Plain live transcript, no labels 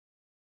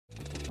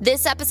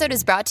This episode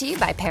is brought to you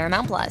by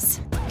Paramount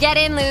Plus. Get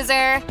in,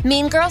 loser!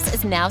 Mean Girls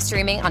is now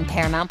streaming on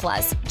Paramount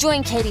Plus.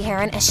 Join Katie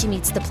Heron as she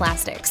meets the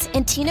plastics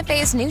in Tina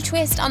Fey's new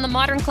twist on the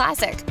modern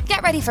classic.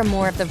 Get ready for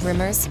more of the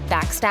rumors,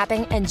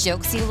 backstabbing, and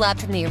jokes you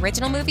loved from the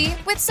original movie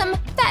with some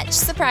fetch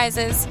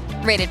surprises.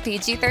 Rated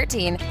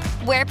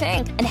PG-13. Wear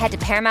pink and head to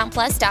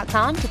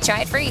ParamountPlus.com to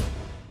try it free.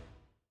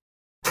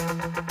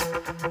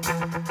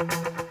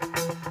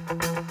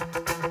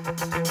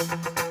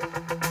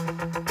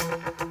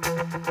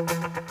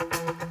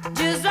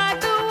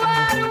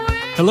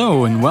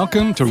 Hello and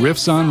welcome to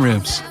Riffs on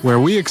Riffs, where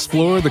we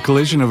explore the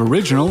collision of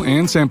original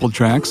and sampled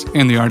tracks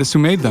and the artists who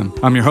made them.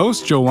 I'm your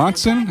host, Joe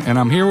Watson, and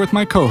I'm here with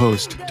my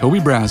co-host, Toby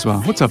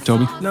Braswell. What's up,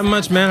 Toby? Not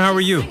much, man. How are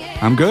you?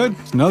 I'm good.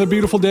 It's another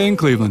beautiful day in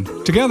Cleveland.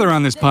 Together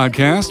on this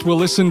podcast, we'll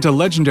listen to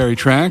legendary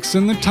tracks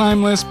and the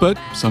timeless but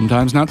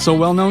sometimes not so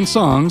well-known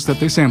songs that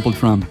they sampled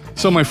from.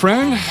 So, my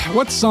friend,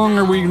 what song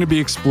are we going to be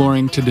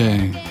exploring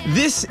today?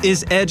 This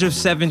is Edge of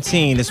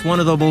 17. It's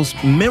one of the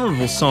most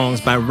memorable songs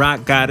by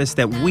rock goddess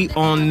that we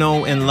all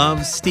know and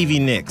love, Stevie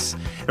Nicks.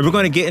 And we're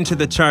going to get into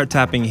the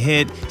chart-topping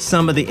hit,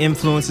 some of the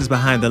influences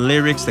behind the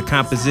lyrics, the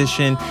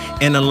composition,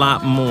 and a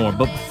lot more.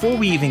 But before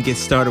we even get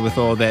started with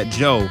all that,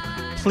 Joe,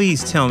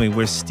 please tell me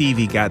where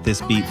Stevie got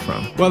this beat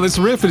from. Well, this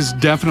riff is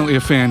definitely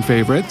a fan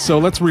favorite, so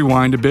let's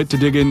rewind a bit to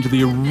dig into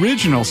the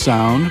original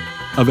sound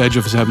of Edge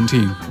of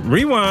 17.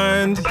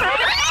 Rewind.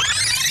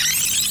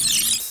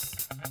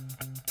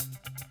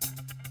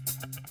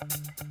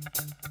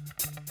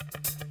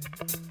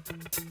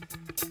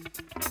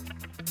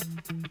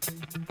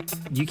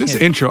 This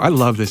intro, I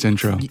love this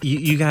intro.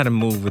 You got to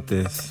move with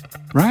this.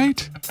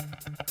 Right?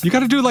 You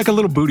got to do like a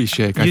little booty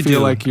shake. I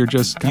feel like you're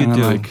just kind of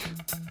like...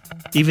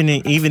 Even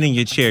in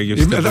your chair, you're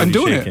still I'm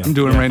doing shaking. it. I'm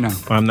doing it right now.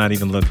 Well, I'm not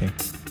even looking.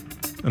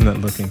 I'm not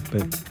looking,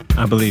 but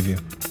I believe you.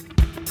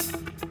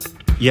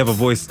 You have a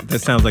voice that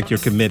sounds like you're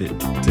committed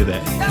to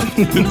that.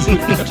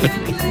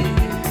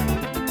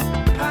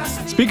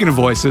 Speaking of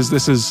voices,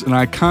 this is an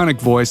iconic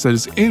voice that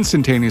is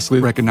instantaneously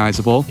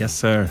recognizable. Yes,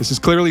 sir. This is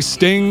clearly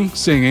Sting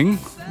singing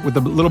with a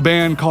little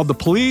band called The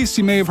Police.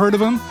 You may have heard of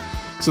them.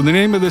 So the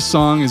name of this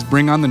song is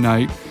Bring on the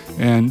Night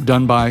and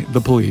done by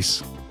The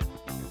Police.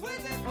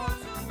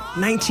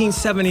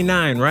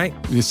 1979,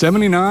 right? The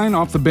 79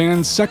 off the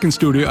band's second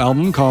studio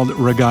album called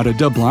Reggatta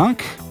de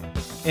Blanc.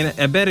 And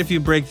I bet if you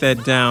break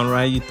that down,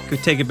 right, you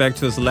could take it back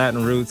to its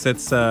Latin roots.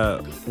 It's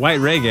white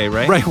reggae,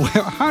 right? Right. Well,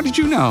 how did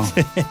you know?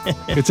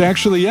 It's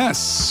actually, yes,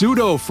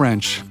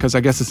 pseudo-French, because I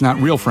guess it's not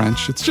real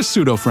French. It's just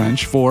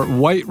pseudo-French for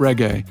white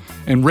reggae.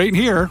 And right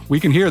here,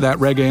 we can hear that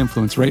reggae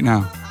influence right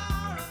now.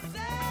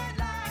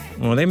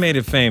 Well, they made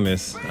it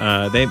famous.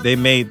 They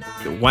made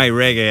white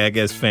reggae, I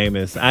guess,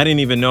 famous. I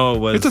didn't even know it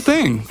was... It's a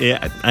thing.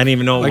 Yeah, I didn't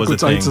even know it was a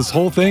thing. It's this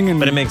whole thing.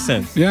 But it makes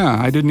sense.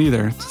 Yeah, I didn't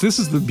either. This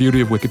is the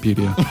beauty of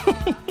Wikipedia.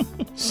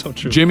 So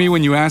true. Jimmy,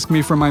 when you ask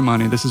me for my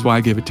money, this is why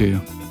I give it to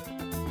you.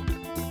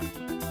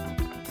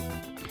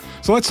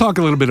 So let's talk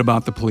a little bit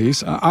about The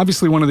Police.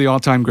 Obviously one of the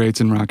all-time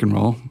greats in rock and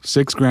roll.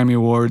 6 Grammy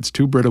Awards,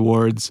 2 Brit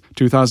Awards,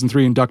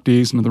 2003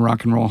 inductees into the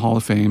Rock and Roll Hall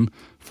of Fame.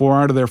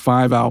 4 out of their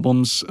 5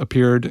 albums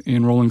appeared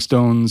in Rolling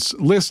Stone's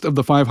list of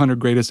the 500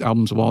 greatest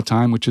albums of all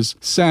time, which is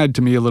sad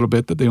to me a little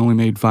bit that they only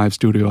made 5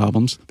 studio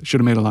albums. They should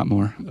have made a lot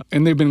more.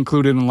 And they've been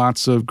included in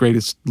lots of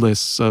greatest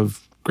lists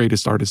of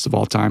greatest artists of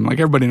all time. Like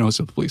everybody knows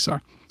who The Police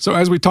are. So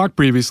as we talked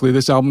previously,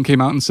 this album came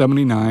out in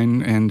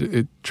 79 and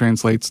it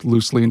translates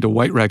loosely into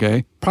white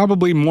reggae.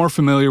 Probably more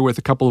familiar with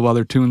a couple of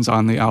other tunes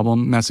on the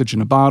album, Message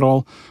in a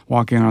Bottle,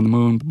 Walking on the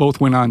Moon.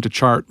 Both went on to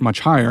chart much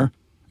higher.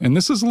 And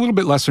this is a little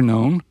bit lesser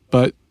known,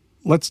 but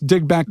let's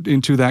dig back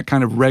into that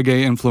kind of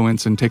reggae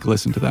influence and take a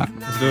listen to that.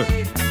 Let's do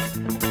it.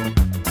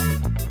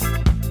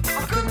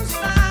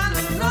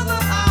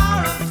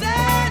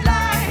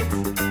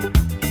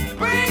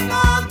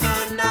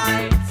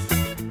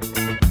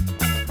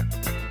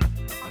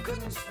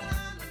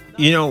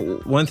 You know,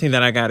 one thing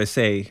that I got to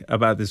say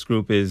about this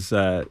group is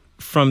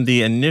from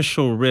the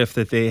initial riff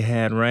that they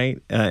had,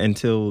 right,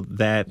 until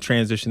that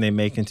transition they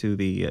make into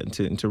the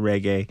into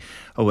reggae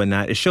or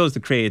whatnot, it shows the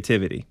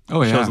creativity.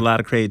 Oh, yeah. It shows a lot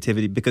of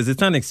creativity because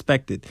it's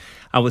unexpected.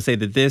 I would say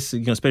that this,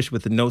 you know, especially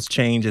with the notes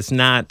change, it's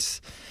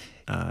not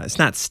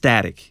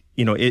static.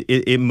 You know,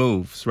 it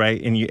moves, right,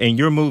 and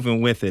you're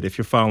moving with it if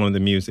you're following the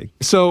music.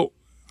 So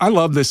I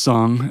love this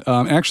song.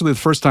 Actually, the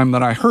first time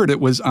that I heard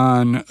it was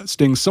on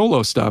Sting's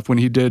solo stuff when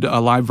he did a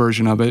live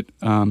version of it.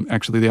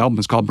 Actually, the album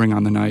is called Bring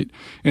on the Night.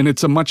 And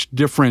it's a much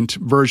different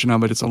version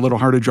of it. It's a little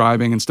harder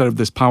driving. Instead of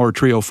this power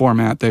trio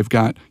format, they've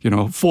got, you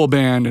know, full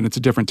band and it's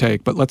a different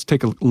take. But let's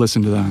take a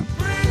listen to that.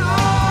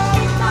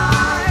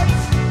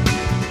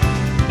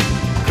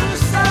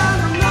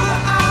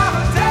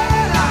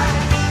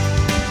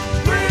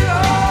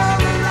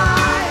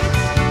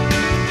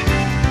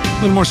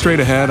 A little more straight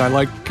ahead. I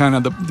like kind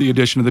of the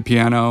addition of the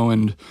piano,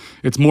 and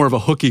it's more of a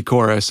hooky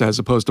chorus as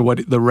opposed to what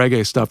the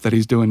reggae stuff that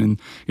he's doing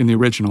in the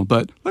original.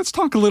 But let's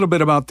talk a little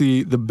bit about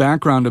the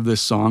background of this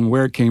song,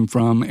 where it came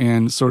from,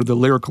 and sort of the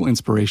lyrical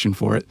inspiration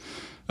for it.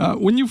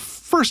 When you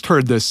first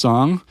heard this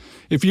song,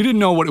 if you didn't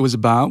know what it was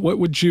about, what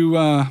would you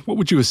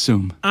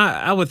assume?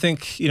 I would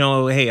think,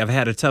 hey, I've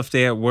had a tough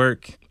day at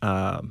work.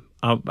 I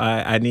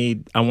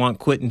want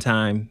quitting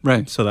time.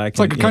 Right. So that I can. It's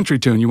like a country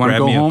tune. You want to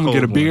go home and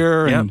get a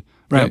beer. Yep. And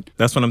right. Yep.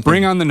 That's what I'm thinking.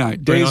 Bring on the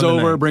night. Day's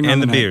over. Bring on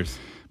the night. And the beers.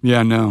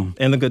 Yeah, no.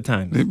 And the good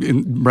times.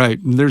 Right.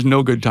 There's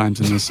no good times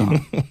in this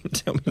song.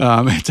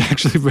 It's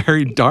actually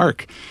very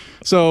dark.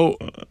 So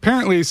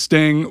apparently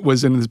Sting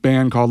was in this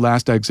band called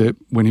Last Exit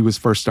when he was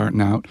first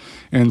starting out.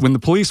 And when the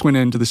police went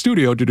into the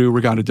studio to do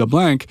Regatta de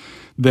Blanc,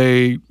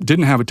 they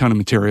didn't have a ton of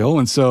material.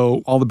 And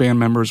so all the band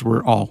members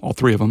were, all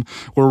three of them,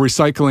 were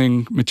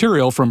recycling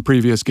material from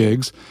previous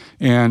gigs.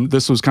 And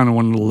this was kind of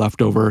one of the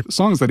leftover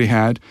songs that he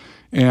had.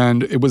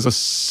 And it was a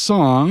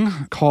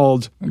song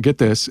called, get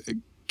this,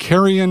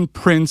 Carrion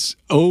Prince,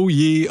 O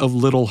Ye of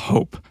Little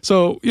Hope.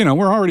 So,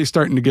 we're already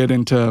starting to get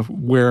into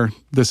where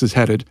this is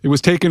headed. It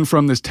was taken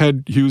from this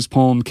Ted Hughes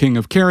poem, King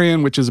of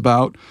Carrion, which is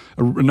about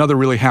another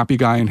really happy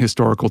guy in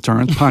historical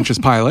terms, Pontius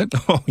Pilate.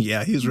 Oh,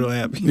 yeah, he's real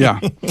happy.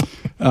 Yeah.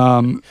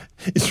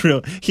 It's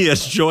real. He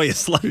has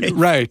joyous life.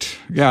 Right.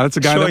 Yeah, that's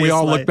a guy that we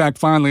all look back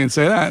fondly and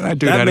say, that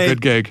dude had a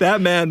good gig.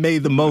 That man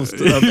made the most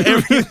of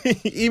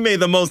everything. He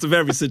made the most of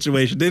every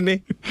situation, didn't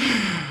he?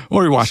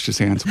 Or he washed his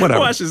hands,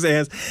 whatever. Washed his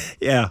hands,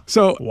 yeah.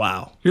 So,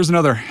 wow. Here's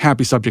another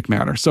happy subject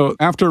matter. So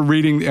after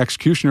reading The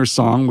Executioner's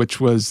Song,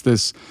 which was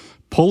this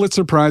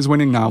Pulitzer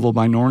Prize-winning novel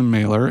by Norman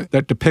Mailer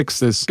that depicts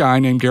this guy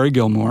named Gary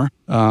Gilmore,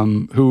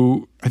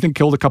 who I think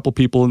killed a couple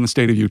people in the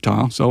state of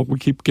Utah. So we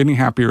keep getting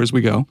happier as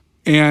we go.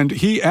 And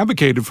he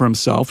advocated for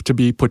himself to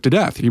be put to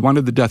death. He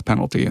wanted the death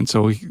penalty. And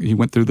so he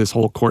went through this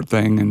whole court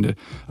thing. And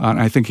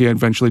I think he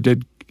eventually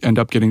did end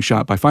up getting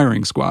shot by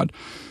firing squad.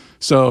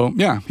 So,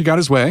 yeah, he got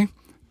his way.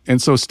 And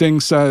so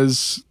Sting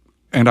says,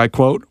 and I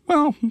quote,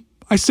 well,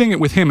 I sing it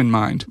with him in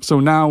mind.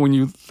 So now when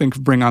you think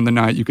of Bring on the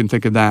Night, you can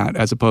think of that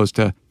as opposed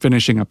to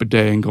finishing up a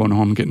day and going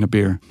home and getting a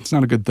beer. It's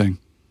not a good thing.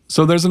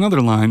 So there's another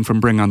line from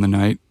Bring on the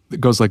Night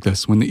that goes like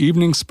this: when the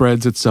evening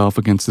spreads itself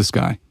against the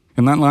sky.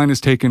 And that line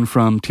is taken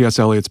from T.S.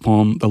 Eliot's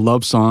poem, The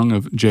Love Song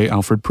of J.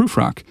 Alfred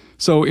Prufrock.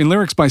 So in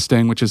Lyrics by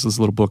Sting, which is this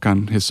little book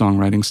on his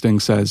songwriting, Sting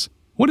says,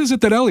 what is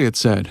it that Eliot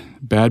said?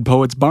 Bad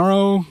poets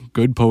borrow,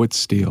 good poets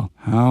steal.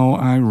 How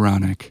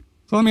ironic.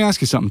 So let me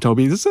ask you something,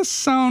 Toby. Does this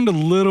sound a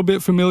little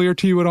bit familiar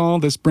to you at all,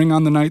 this Bring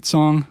on the Night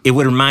song? It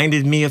would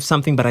reminded me of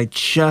something, but I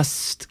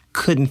just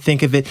couldn't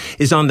think of it.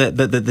 It's on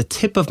the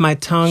tip of my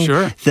tongue.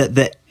 Sure.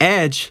 The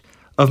edge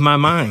of my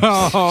mind.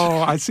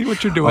 Oh, I see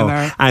what you're doing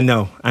there. I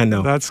know. I'm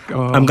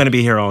going to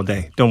be here all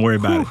day. Don't worry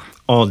about it.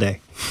 All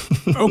day.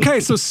 Okay,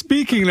 so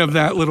speaking of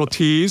that little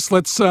tease,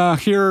 let's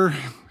hear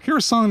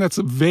a song that's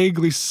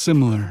vaguely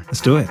similar. Let's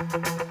do it.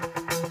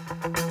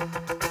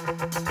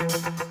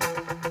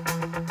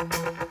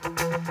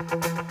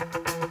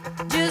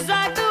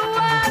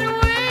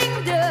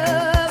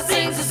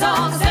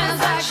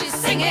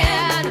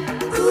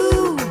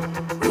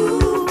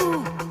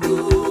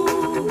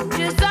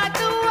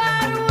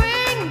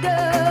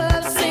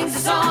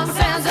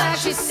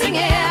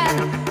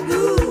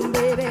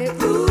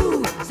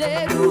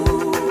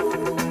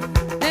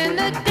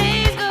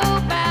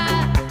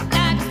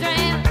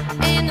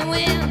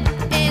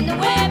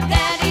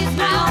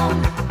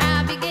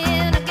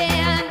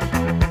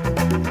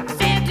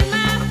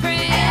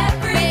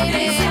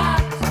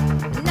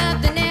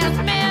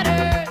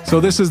 So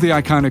this is the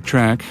iconic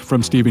track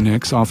from Stevie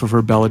Nicks off of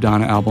her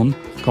Belladonna album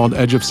called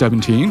Edge of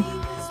 17.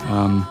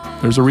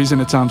 There's a reason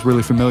it sounds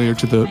really familiar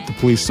to the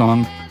Police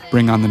song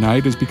Bring on the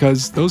Night is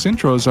because those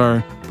intros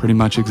are pretty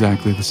much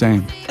exactly the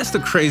same. That's the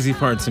crazy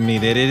part to me,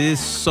 that it is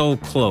so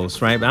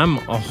close, right? I'm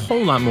a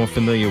whole lot more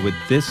familiar with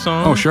this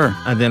song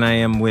than I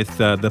am with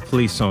the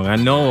Police song. I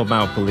know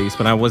about Police,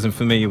 but I wasn't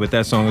familiar with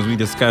that song. As we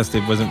discussed,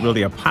 it wasn't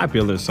really a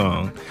popular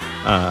song.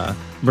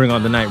 Bring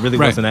on the Night really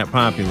wasn't that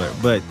popular.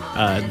 But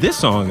this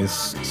song is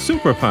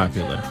super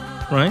popular,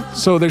 right?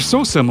 So they're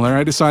so similar,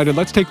 I decided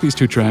let's take these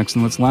two tracks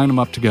and let's line them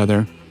up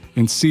together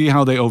and see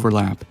how they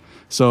overlap.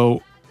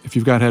 So if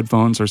you've got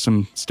headphones or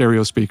some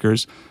stereo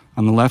speakers,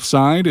 on the left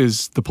side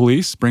is The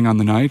Police, Bring on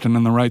the Night, and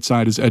on the right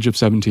side is Edge of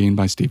 17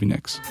 by Stevie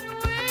Nicks.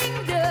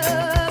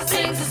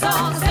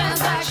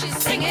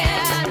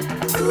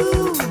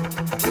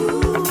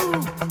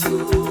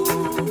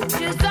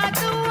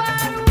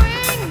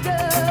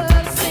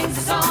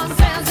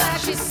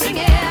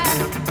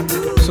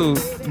 So,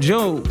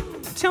 Joe,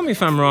 tell me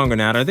if I'm wrong or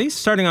not. Are they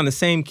starting on the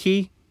same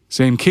key?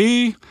 Same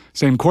key,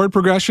 same chord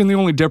progression. The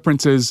only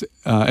difference is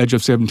Edge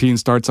of 17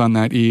 starts on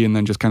that E and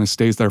then just kind of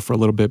stays there for a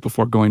little bit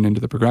before going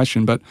into the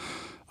progression. But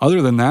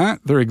other than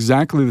that, they're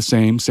exactly the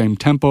same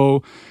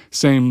tempo,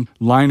 same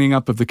lining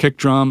up of the kick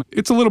drum.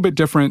 It's a little bit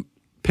different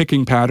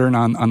picking pattern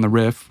on the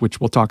riff, which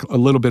we'll talk a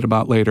little bit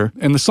about later.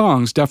 And the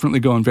songs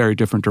definitely go in very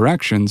different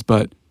directions,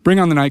 but Bring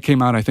on the Night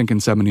came out, I think, in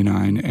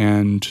 79,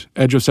 and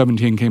Edge of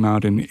 17 came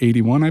out in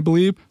 81, I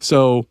believe.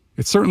 So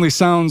it certainly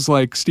sounds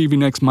like Stevie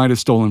Nicks might have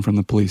stolen from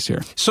the Police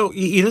here. So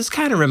this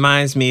kind of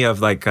reminds me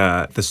of like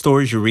the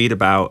stories you read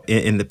about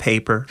in the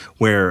paper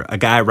where a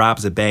guy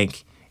robs a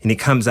bank and he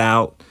comes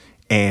out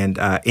And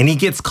he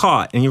gets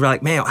caught, and you're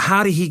like, man,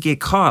 how did he get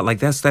caught? Like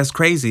that's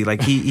crazy.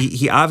 Like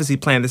he obviously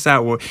planned this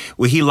out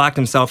where he locked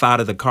himself out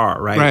of the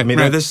car, right? I mean,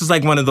 this is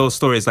like one of those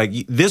stories. Like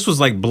this was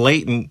like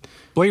blatant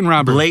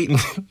robbery,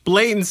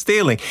 blatant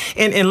stealing.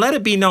 And let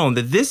it be known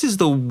that this is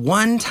the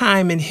one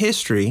time in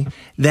history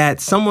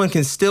that someone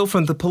can steal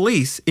from the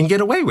police and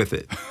get away with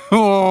it.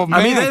 Oh man,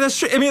 I mean that's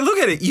true. I mean, look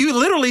at it. You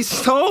literally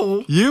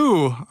stole.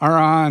 You are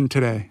on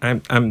today.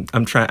 I'm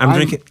trying.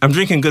 I'm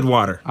drinking good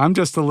water. I'm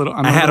just a little.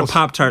 I had a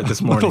Pop-Tart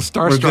this morning. A little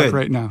starstruck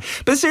right now.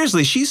 But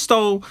seriously, she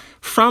stole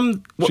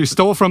from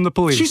the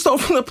police. She stole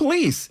from the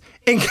police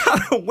and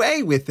got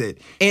away with it.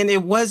 And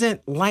it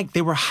wasn't like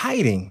they were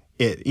hiding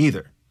it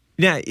either.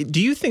 Now,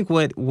 do you think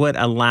what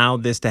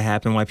allowed this to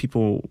happen,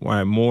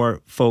 why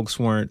more folks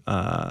weren't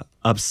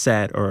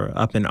upset or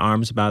up in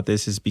arms about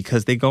this, is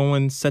because they go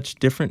in such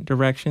different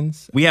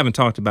directions? We haven't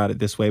talked about it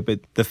this way, but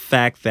the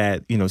fact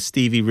that,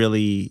 Stevie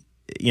really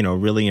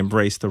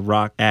embraced the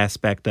rock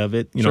aspect of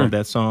it, sure.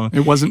 That song.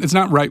 It's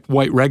not white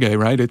reggae,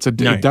 right? It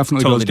definitely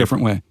totally goes a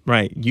different way.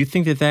 Right. You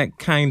think that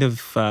kind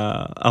of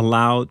not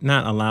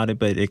allowed it,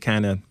 but it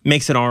kind of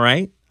makes it all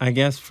right, I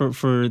guess,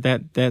 for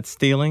that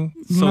stealing?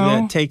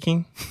 That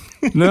taking?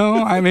 No,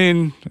 I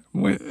mean,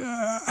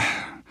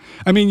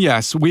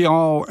 yes, we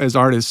all as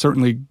artists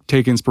certainly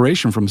take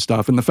inspiration from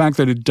stuff. And the fact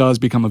that it does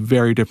become a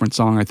very different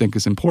song, I think,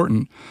 is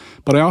important.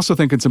 But I also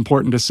think it's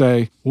important to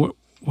say, what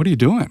are you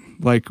doing?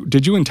 Like,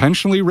 did you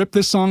intentionally rip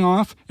this song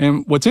off?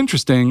 And what's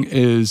interesting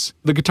is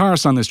the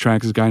guitarist on this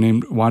track is a guy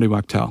named Waddy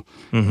Wachtel.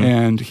 Mm-hmm.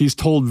 And he's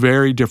told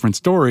very different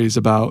stories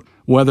about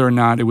whether or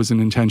not it was an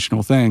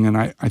intentional thing. And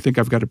I think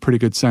I've got a pretty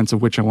good sense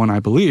of which one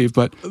I believe.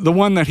 But the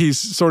one that he's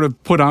sort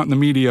of put out in the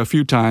media a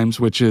few times,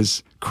 which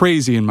is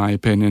crazy in my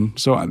opinion.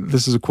 So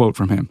this is a quote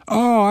from him.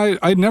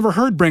 I'd never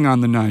heard Bring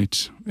On the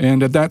Night.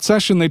 And at that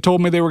session, they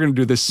told me they were going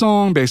to do this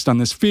song based on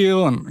this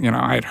feel. And,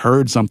 I had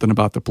heard something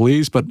about the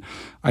police, but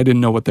I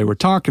didn't know what they were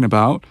talking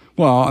about.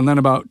 Well, and then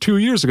about 2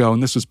 years ago,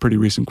 and this was a pretty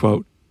recent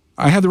quote,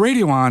 I had the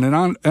radio on, and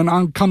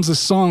on comes this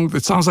song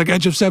that sounds like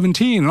Edge of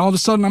 17. And all of a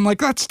sudden, I'm like,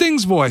 that's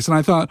Sting's voice. And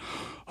I thought,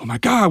 oh my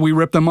God, we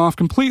ripped them off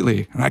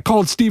completely. And I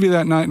called Stevie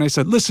that night, and I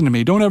said, listen to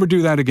me, don't ever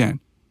do that again.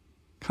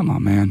 Come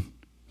on, man.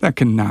 That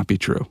cannot be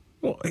true.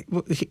 Well,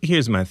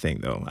 here's my thing,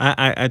 though.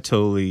 I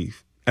totally...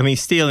 I mean,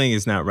 stealing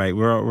is not right.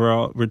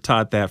 We're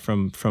taught that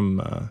from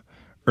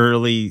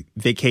early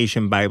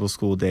vacation Bible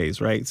school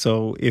days, right?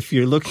 So if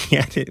you're looking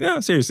at it,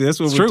 no, seriously, that's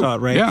what we're taught,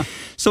 right? Yeah.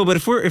 So, but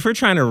if we're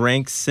trying to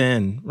rank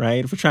sin,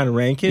 right? If we're trying to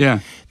rank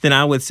it, then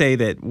I would say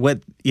that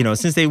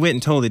since they went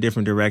in totally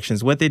different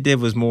directions, what they did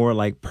was more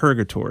like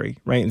purgatory,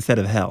 right, instead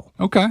of hell.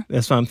 Okay,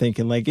 that's what I'm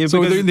thinking. Like,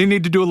 so they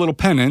need to do a little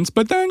penance,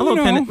 but then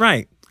penance,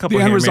 right? The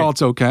end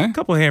result's okay. A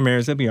couple of Hail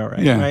Marys, that'd be all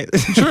right, yeah, right?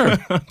 Sure.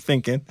 I'm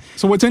thinking.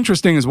 So what's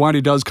interesting is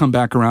Waddy does come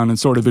back around and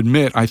sort of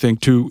admit, I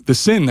think, to the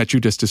sin that you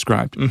just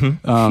described.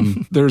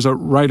 Mm-hmm. There's a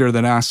writer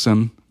that asks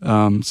him,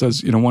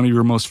 says, one of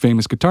your most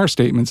famous guitar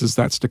statements is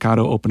that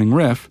staccato opening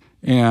riff,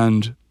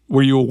 and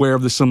were you aware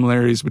of the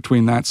similarities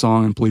between that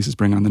song and Police's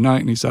Bring On the Night?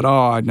 And he said,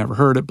 I'd never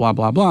heard it, blah,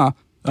 blah, blah.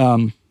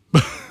 And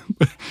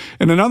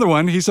another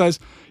one, he says,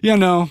 yeah,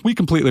 no, we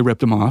completely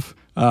ripped him off.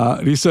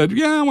 And he said,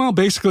 yeah, well,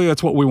 basically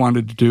that's what we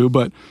wanted to do.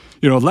 But,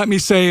 let me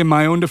say in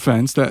my own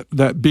defense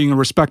that being a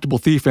respectable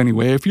thief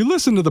anyway, if you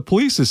listen to the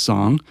Police's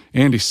song,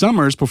 Andy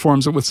Summers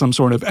performs it with some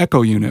sort of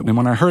echo unit. And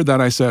when I heard that,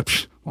 I said,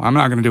 well, I'm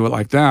not going to do it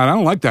like that. I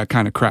don't like that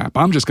kind of crap.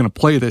 I'm just going to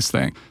play this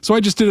thing. So I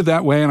just did it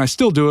that way, and I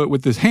still do it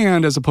with this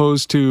hand as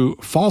opposed to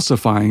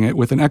falsifying it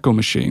with an echo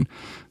machine.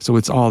 So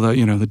it's all the,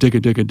 the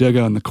digga, digga,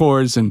 digga, and the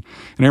chords and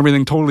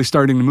everything totally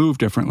starting to move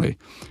differently.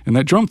 And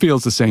that drum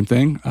feel's the same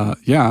thing.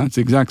 It's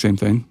the exact same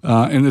thing.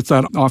 And it's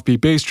that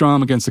offbeat bass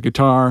drum against the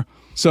guitar.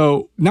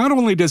 So not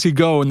only does he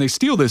go and they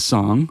steal this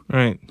song,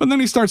 right, but then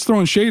he starts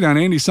throwing shade on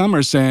Andy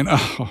Summers saying,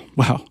 oh,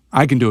 well,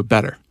 I can do it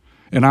better.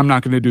 And I'm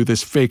not going to do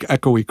this fake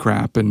echoey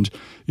crap. And,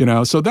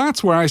 so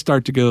that's where I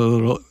start to get a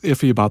little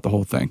iffy about the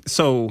whole thing.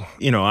 So,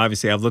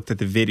 obviously I've looked at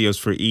the videos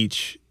for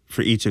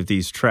each of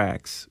these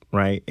tracks,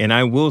 right? And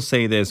I will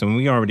say this, and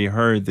we already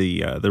heard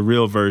the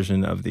real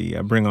version of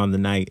the Bring On the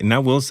Night. And I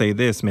will say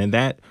this, man,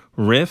 that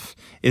riff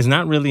is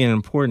not really an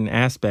important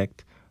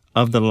aspect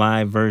of the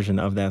live version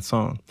of that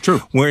song. True.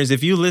 Whereas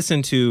if you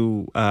listen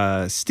to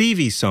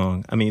Stevie's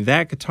song, I mean,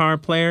 that guitar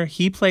player,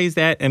 he plays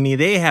that. I mean,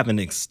 they have an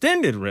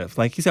extended riff.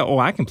 Like he said,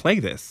 I can play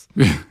this.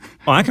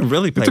 I can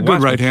really play. It's a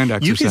good right hand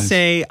exercise. You can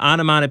say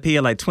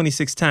onomatopoeia like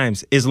 26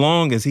 times as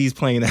long as he's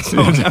playing that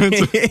song. I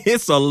mean,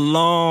 it's a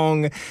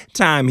long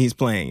time he's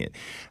playing it.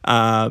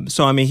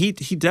 So, I mean, he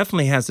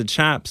definitely has the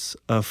chops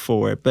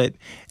for it. But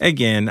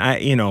again,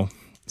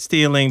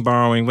 stealing,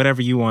 borrowing,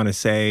 whatever you want to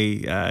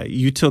say,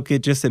 you took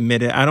it, just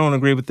admit it. I don't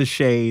agree with the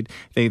shade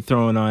they've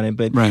thrown on it,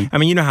 but right. I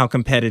mean, you know how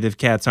competitive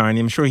cats are, and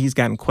I'm sure he's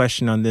gotten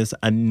questioned on this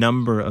a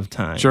number of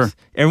times. Sure.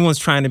 Everyone's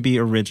trying to be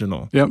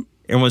original. Yep.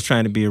 Everyone's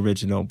trying to be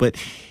original, but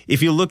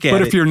if you look at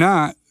But if you're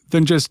not,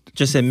 then just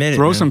admit it.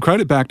 Throw man. some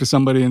credit back to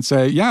somebody and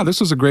say, yeah, this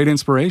was a great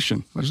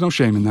inspiration. There's no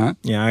shame in that.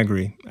 Yeah, I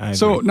agree.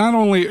 So not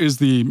only is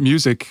the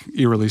music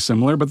eerily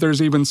similar, but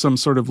there's even some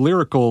sort of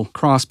lyrical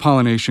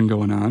cross-pollination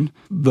going on.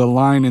 The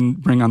line in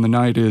Bring on the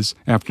Night is,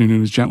 afternoon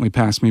has gently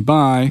passed me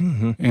by,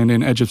 and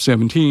in Edge of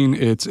 17,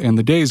 it's and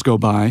the days go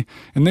by.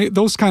 And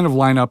those kind of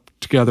line up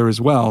together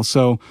as well.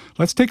 So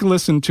let's take a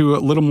listen to a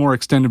little more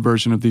extended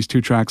version of these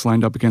two tracks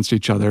lined up against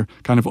each other,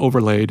 kind of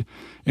overlaid.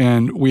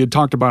 And we had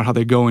talked about how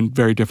they go in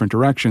very different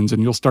directions,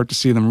 and you'll start to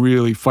see them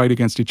really fight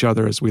against each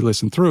other as we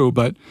listen through.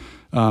 But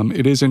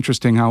it is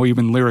interesting how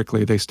even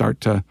lyrically they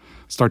start to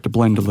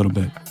blend a little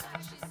bit.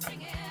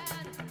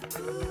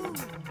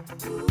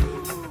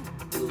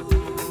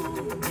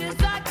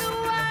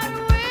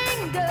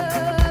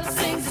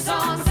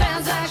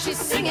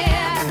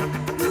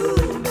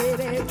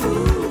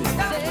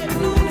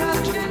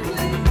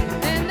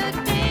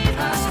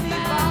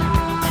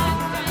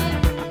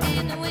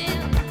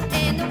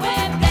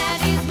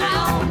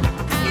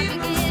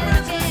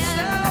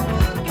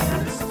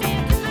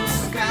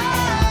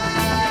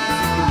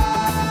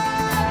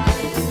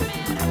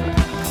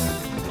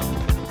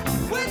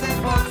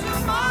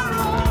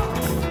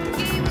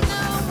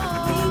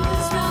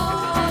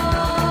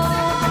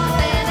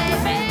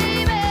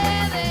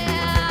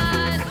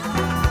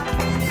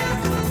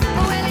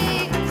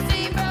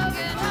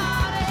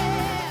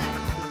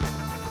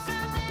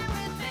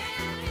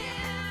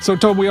 So,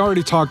 Tobe, we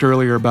already talked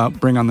earlier about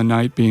Bring on the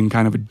Night being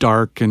kind of a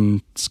dark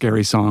and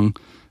scary song.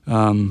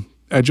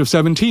 Edge of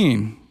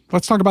 17.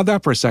 Let's talk about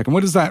that for a second.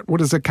 What does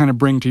that kind of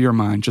bring to your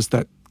mind, just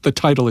that the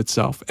title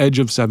itself, Edge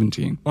of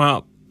 17?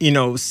 Well,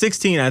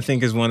 16, I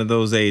think, is one of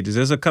those ages.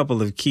 There's a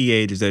couple of key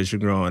ages as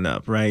you're growing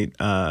up, right?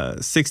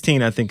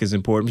 16, I think, is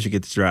important because you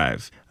get to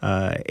drive.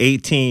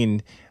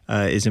 18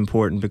 is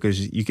important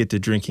because you get to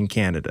drink in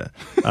Canada.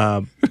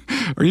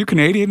 Are you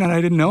Canadian and I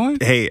didn't know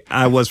it? Hey,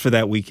 I was for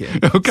that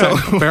weekend. Okay, so,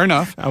 fair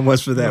enough. I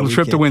was for that little weekend.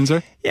 Trip to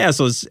Windsor. Yeah,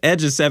 so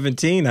Edge of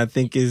 17, I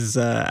think, is,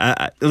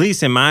 at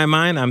least in my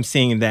mind, I'm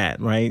seeing that,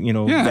 right?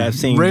 I'm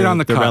seeing right on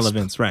the cusp,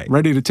 relevance, right?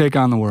 Ready to take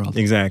on the world.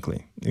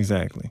 Exactly.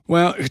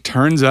 Well, it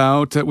turns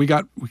out that we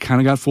kind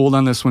of got fooled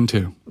on this one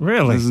too.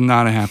 Really? This is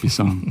not a happy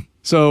song.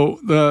 So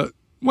the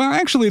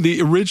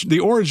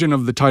origin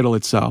of the title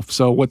itself.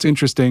 So what's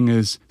interesting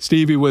is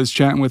Stevie was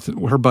chatting with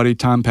her buddy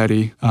Tom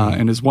Petty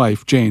and his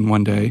wife Jane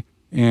one day,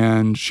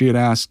 and she had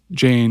asked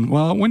Jane,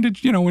 "Well,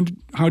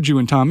 how'd you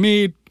and Tom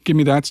meet? Give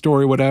me that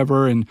story,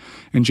 whatever." And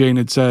Jane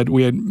had said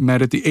we had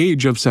met at the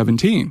age of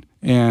 17,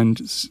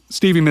 and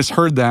Stevie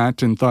misheard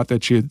that and thought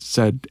that she had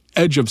said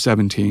Edge of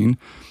 17,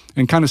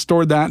 and kind of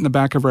stored that in the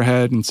back of her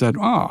head and said,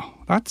 "Oh,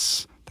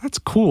 that's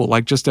cool,"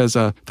 like just as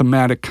a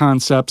thematic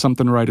concept,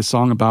 something to write a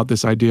song about,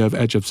 this idea of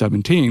Edge of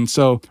 17.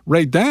 So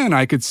right then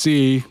I could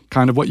see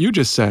kind of what you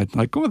just said,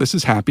 like, oh, this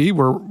is happy.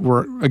 We're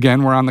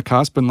on the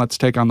cusp and let's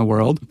take on the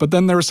world. But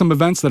then there were some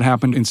events that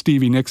happened in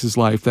Stevie Nicks'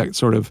 life that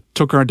sort of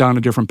took her down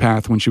a different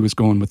path when she was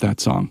going with that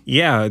song.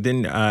 Yeah,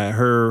 then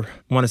her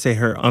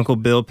Uncle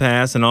Bill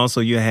passed, and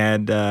also you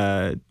had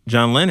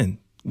John Lennon.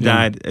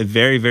 Died a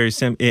very, very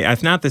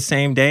if not the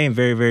same day, and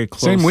very, very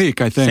close. Same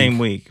week, I think. Same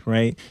week,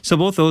 right? So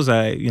both those,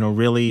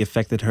 really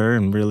affected her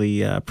and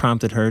really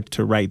prompted her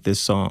to write this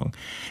song.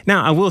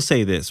 Now, I will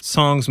say this.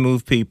 Songs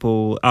move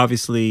people.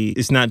 Obviously,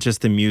 it's not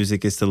just the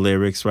music, it's the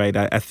lyrics, right?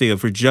 I feel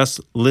if we're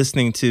just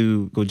listening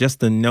to just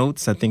the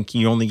notes, I think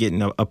you're only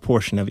getting a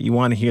portion of it. You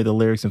want to hear the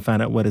lyrics and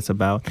find out what it's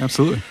about.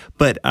 Absolutely.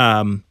 But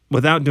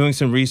without doing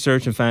some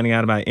research and finding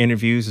out about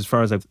interviews as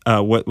far as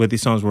what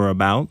these songs were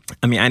about,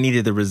 I mean, I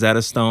needed the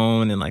Rosetta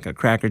Stone and like a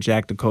Cracker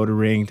Jack decoder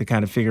ring to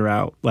kind of figure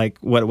out like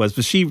what it was.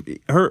 But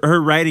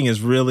her writing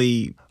is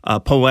really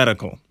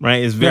poetical,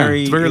 right? It's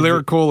very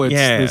lyrical.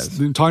 It's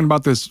talking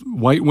about this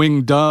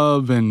white-winged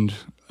dove and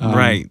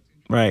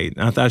Right.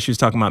 I thought she was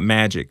talking about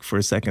magic for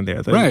a second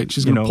there. Right.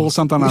 She's going to pull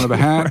something out of a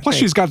hat. Right. Plus,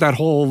 she's got that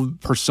whole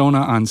persona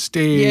on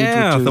stage.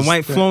 Yeah, the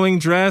white flowing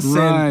dress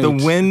and the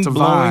wind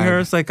blowing her.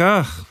 It's like,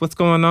 what's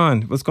going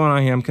on? What's going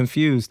on here? I'm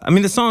confused. I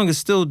mean, the song is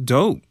still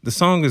dope. The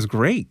song is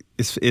great.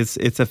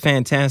 It's a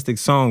fantastic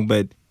song,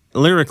 but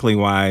lyrically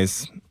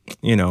wise,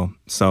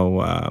 so...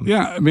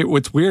 I mean,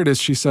 what's weird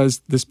is she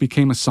says this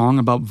became a song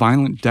about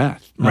violent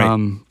death.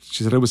 Right.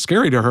 She said it was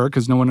scary to her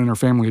because no one in her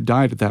family had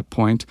died at that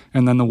point.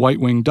 And then the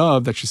white-winged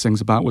dove that she sings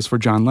about was for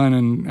John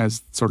Lennon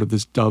as sort of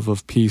this dove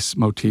of peace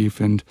motif.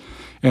 And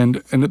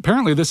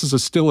apparently this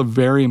is still a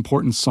very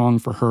important song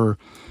for her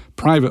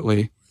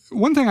privately.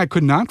 One thing I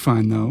could not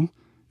find, though,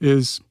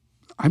 is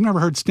I've never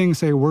heard Sting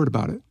say a word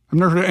about it. I've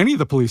never heard any of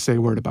the Police say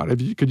a word about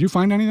it. Could you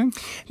find anything?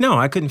 No,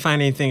 I couldn't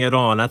find anything at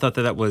all, and I thought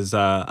that was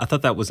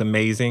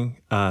amazing.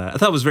 I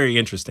thought it was very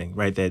interesting,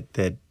 right? That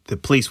the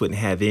Police wouldn't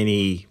have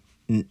any.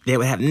 They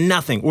would have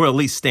nothing, or at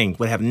least Sting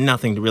would have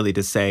nothing really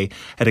to say.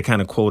 I had a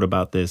kind of quote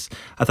about this.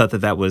 I thought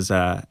that was,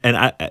 and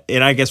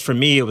I guess for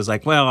me it was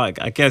like, well, I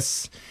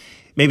guess.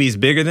 Maybe he's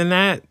bigger than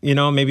that,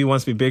 maybe he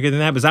wants to be bigger than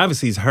that, but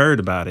obviously he's heard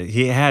about it.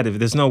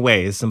 There's no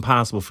way. It's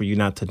impossible for you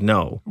not to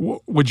know.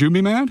 Would you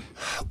be mad?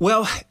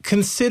 Well,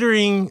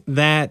 considering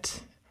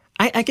that,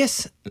 I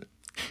guess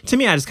To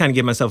me, I just kind of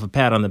give myself a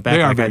pat on the back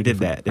They are like I very did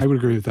different. that. I would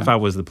agree with that. If I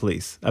was the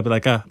police, I'd be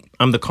like,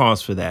 I'm the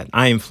cause for that.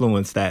 I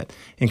influenced that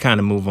and kind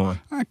of move on.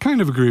 I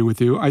kind of agree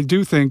with you. I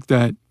do think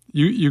that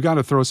you got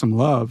to throw some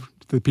love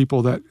to the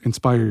people that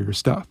inspire your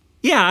stuff.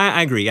 Yeah,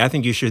 I agree. I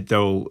think you should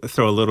throw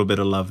a little bit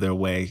of love their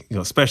way,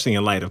 especially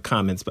in light of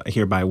comments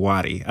here by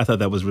Waddy. I thought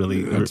that was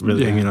really, yeah.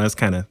 that's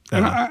kind of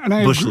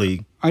I Bush agree,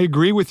 League. I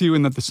agree with you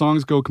in that the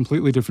songs go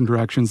completely different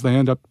directions. They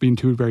end up being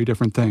two very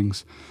different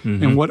things.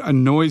 Mm-hmm. And what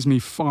annoys me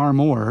far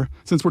more,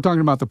 since we're talking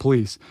about the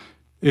police,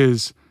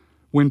 is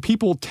when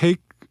people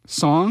take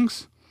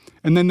songs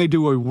and then they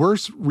do a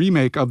worse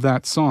remake of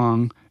that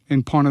song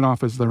and pawn it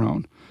off as their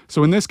own.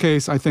 So in this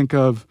case, I think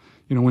of,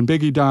 when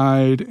Biggie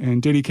died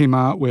and Diddy came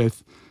out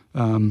with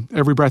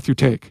Every Breath You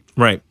Take.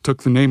 Right.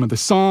 Took the name of the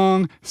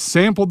song,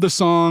 sampled the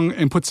song,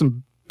 and put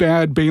some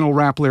bad banal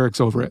rap lyrics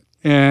over it.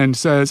 And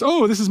says,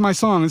 oh, this is my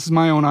song. This is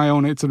my own. I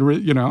own it. It's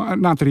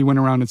not that he went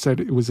around and said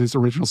it was his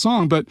original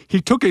song, but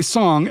he took a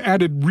song,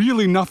 added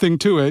really nothing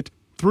to it,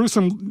 threw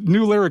some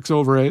new lyrics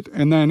over it,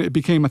 and then it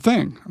became a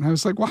thing. And I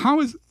was like, well,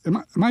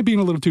 am I being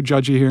a little too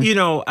judgy here?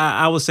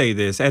 I will say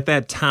this. At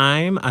that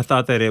time, I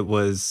thought that it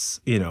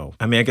was,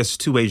 I guess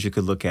two ways you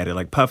could look at it.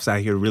 Like Puff's out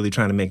here really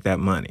trying to make that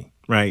money.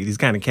 Right, he's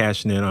kind of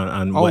cashing in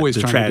on Always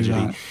the trying to do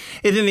tragedy.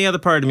 that. And then the other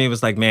part of me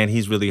was like, man,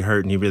 he's really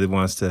hurt and he really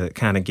wants to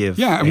kind of give.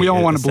 Yeah, and we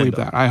all want to believe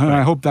that.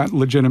 I hope that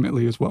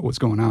legitimately is what was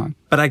going on.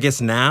 But I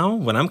guess now,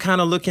 when I'm kind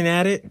of looking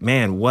at it,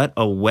 man, what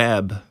a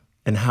web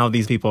and how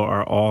these people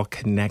are all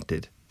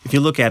connected. If you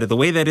look at it, the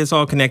way that it's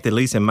all connected, at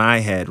least in my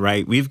head,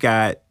 right, we've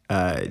got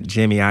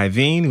Jimmy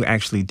Iovine, who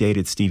actually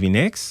dated Stevie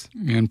Nicks.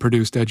 And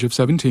produced Edge of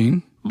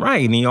 17.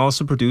 Right, and he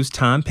also produced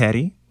Tom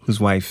Petty, whose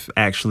wife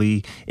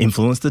actually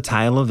influenced the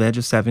title of Edge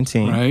of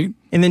 17. Right.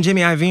 And then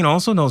Jimmy Iovine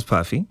also knows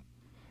Puffy.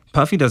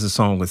 Puffy does a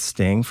song with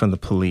Sting from The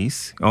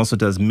Police. Also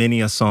does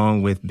many a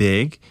song with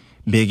Biggie.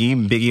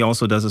 Biggie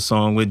also does a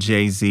song with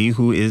Jay-Z,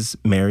 who is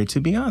married to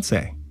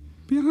Beyonce.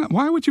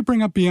 Why would you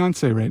bring up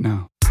Beyonce right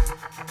now?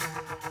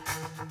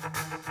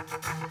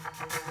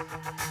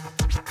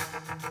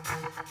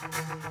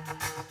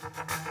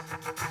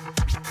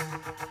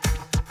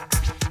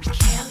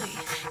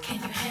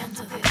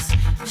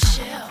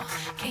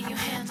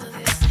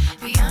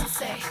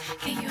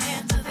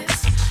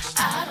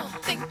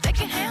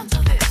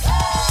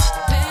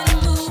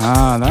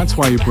 That's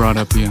why you brought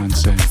up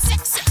Beyonce.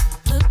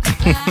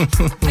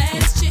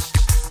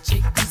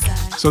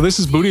 So this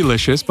is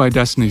Bootylicious by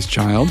Destiny's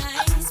Child.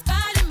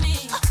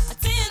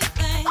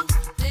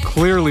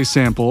 Clearly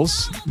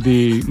samples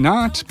the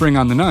not Bring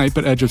on the Night,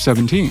 but Edge of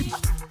 17.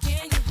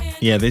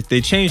 Yeah,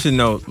 they changed the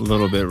note a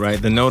little bit,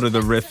 right? The note of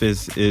the riff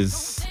is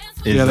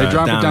yeah, they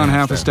drop it down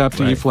half a step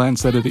to right. E flat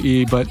instead of the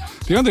E. But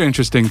the other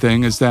interesting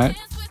thing is that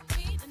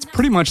it's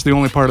pretty much the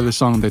only part of the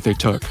song that they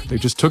took. They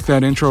just took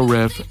that intro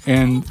riff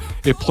and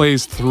it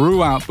plays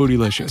throughout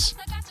Bootylicious.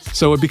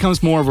 So it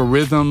becomes more of a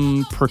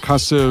rhythm,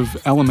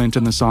 percussive element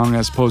in the song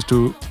as opposed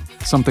to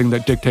something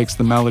that dictates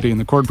the melody and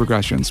the chord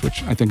progressions,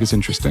 which I think is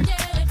interesting.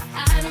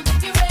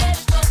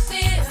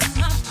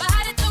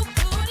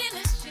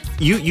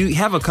 You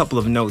have a couple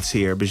of notes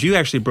here, but you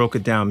actually broke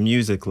it down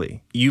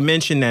musically. You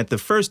mentioned that the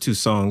first two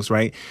songs,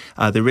 right?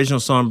 The original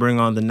song, Bring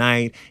on the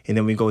Night, and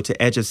then we go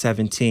to Edge of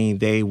 17,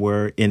 they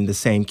were in the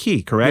same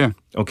key, correct?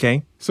 Yeah.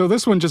 Okay. So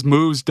this one just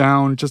moves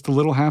down just a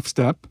little half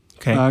step,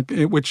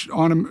 okay. Which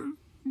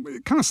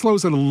it kind of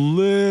slows it a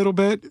little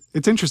bit.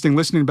 It's interesting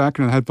listening back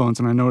into the headphones,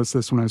 and I noticed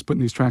this when I was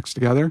putting these tracks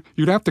together.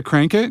 You'd have to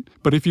crank it,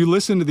 but if you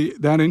listen to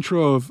that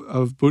intro of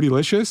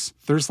Bootylicious,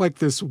 there's like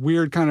this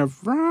weird kind of...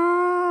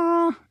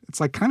 It's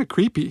like kind of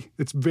creepy.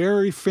 It's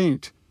very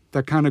faint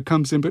that kind of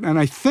comes in. And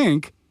I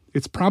think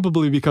it's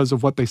probably because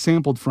of what they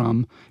sampled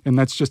from. And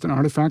that's just an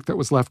artifact that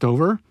was left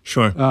over.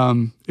 Sure.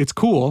 It's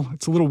cool.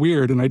 It's a little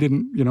weird. And I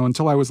didn't,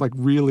 until I was like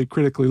really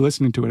critically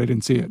listening to it, I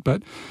didn't see it.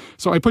 But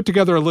so I put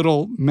together a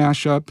little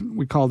mashup.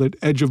 We called it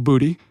Edge of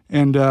Booty.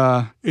 And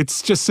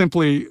it's just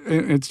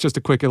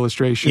a quick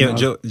illustration. Yeah,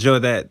 Joe,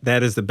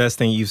 that is the best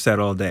thing you've said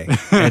all day.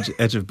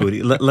 Edge of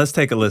Booty. Let's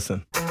take a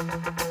listen.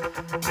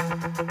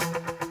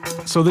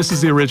 So this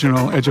is the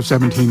original Edge of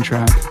 17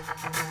 track.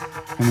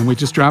 And then we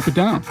just drop it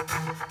down.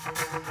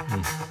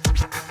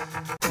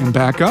 And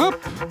back up.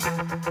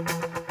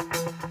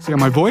 See how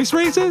my voice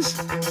raises?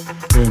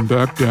 And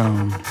back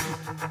down.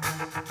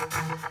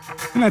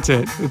 And that's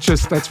it.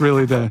 That's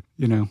really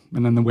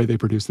and then the way they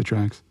produce the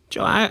tracks.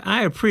 Joe,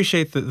 I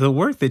appreciate the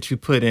work that you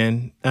put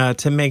in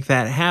to make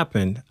that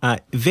happen.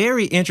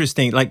 Very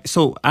interesting.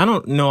 So I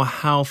don't know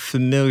how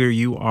familiar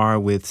you are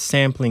with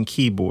sampling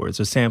keyboards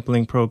or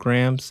sampling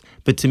programs,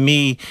 but to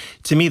me,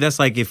 that's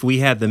like if we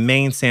had the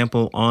main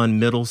sample on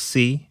middle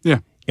C. Yeah.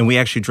 And we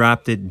actually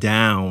dropped it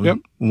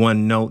down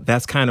one note.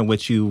 That's kind of what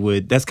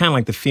that's kind of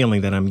like the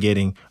feeling that I'm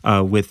getting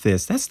with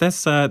this.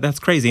 That's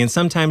crazy. And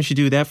sometimes you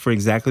do that for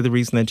exactly the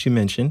reason that you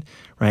mentioned,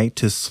 right?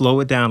 To slow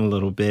it down a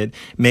little bit,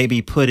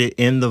 maybe put it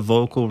in the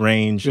vocal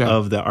range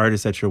of the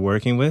artist that you're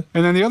working with.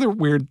 And then the other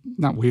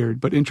not weird,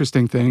 but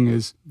interesting thing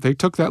is they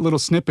took that little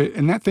snippet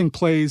and that thing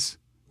plays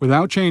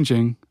without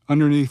changing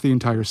underneath the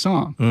entire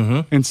song.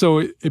 And so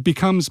it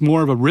becomes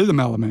more of a rhythm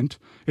element.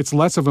 It's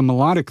less of a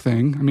melodic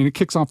thing. I mean, it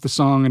kicks off the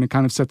song and it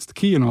kind of sets the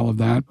key and all of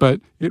that,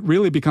 but it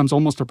really becomes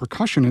almost a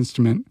percussion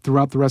instrument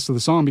throughout the rest of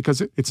the song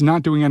because it's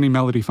not doing any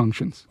melody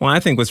functions. Well, I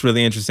think what's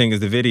really interesting is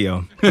the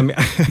video. I mean,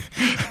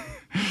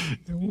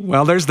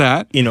 well, there's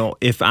that. you know,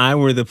 if I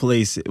were the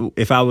police,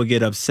 if I would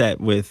get upset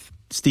with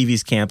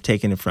Stevie's camp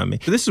taking it from me.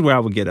 So this is where I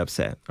would get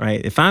upset, right?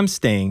 If I'm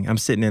Sting, I'm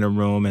sitting in a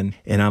room and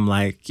I'm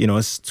like, you know,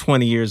 it's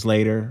 20 years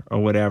later or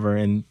whatever,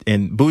 and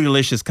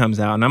Bootylicious comes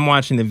out and I'm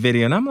watching the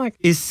video and I'm like,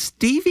 is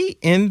Stevie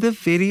in the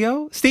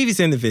video? Stevie's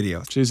in the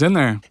video. She's in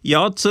there.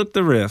 Y'all took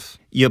the riff.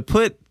 You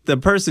put the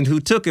person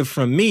who took it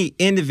from me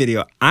in the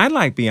video. I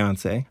like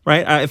Beyonce,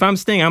 right? If I'm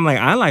Sting, I'm like,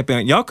 I like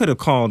Beyonce. Y'all could have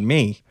called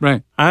me.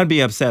 Right. I'd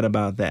be upset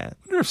about that.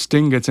 I wonder if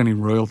Sting gets any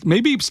royalty.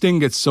 Maybe Sting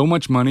gets so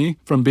much money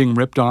from being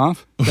ripped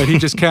off that he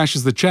just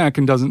cashes the check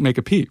and doesn't make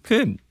a peep.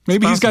 Could.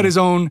 Maybe he's got possible. his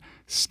own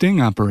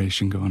Sting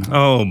operation going on.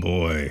 Oh,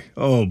 boy.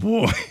 Oh,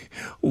 boy.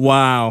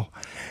 Wow.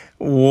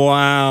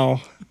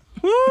 Wow.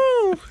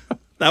 Woo.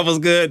 That was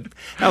good.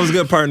 That was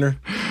good, partner.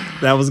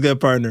 That was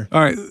good, partner. All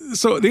right.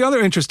 So the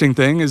other interesting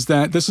thing is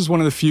that this is one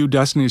of the few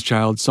Destiny's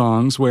Child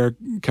songs where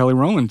Kelly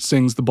Rowland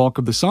sings the bulk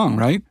of the song,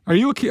 right? Are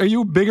you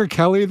a bigger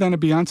Kelly than a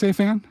Beyonce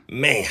fan?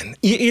 Man,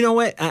 you know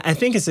what? I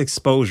think it's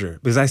exposure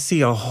because I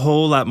see a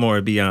whole lot more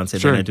of Beyonce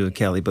Sure. than I do of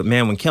Kelly. But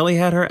man, when Kelly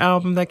had her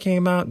album that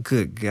came out,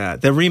 good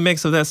God. The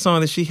remix of that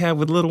song that she had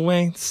with Lil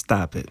Wayne,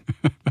 stop it.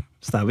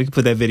 Stop. We can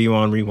put that video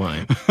on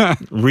rewind.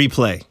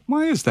 Replay.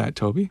 Why is that,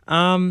 Toby?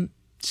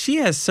 She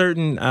has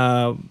certain,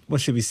 what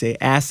should we say,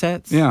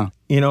 assets. Yeah.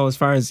 You know, as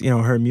far as, you know,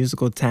 her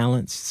musical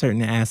talents,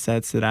 certain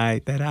assets that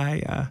I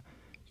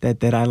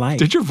like.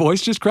 Did your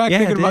voice just crack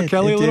thinking about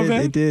Kelly a little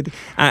bit? It did.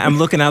 I'm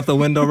looking out the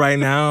window right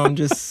now. I'm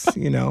just,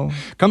 you know.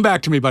 Come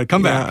back to me, buddy.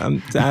 Come back.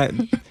 I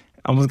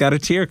almost got a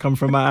tear come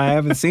from my eye. I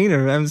haven't seen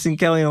her. I haven't seen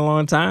Kelly in a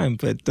long time.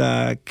 But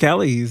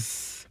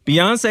Beyonce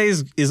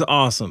is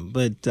awesome,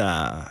 but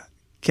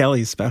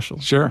Kelly's special.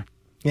 Sure.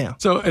 Yeah.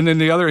 So, and then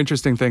the other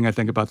interesting thing I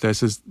think about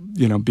this is,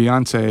 you know,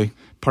 Beyonce,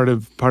 part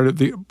of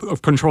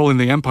controlling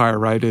the empire,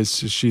 right, is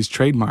she's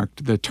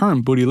trademarked the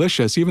term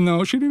bootylicious, even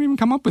though she didn't even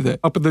come up with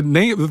it. Up with the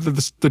name,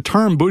 the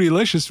term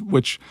bootylicious,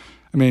 which,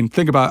 I mean,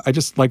 think about, I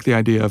just like the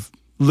idea of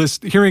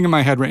hearing in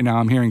my head right now,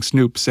 I'm hearing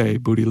Snoop say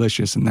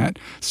bootylicious in that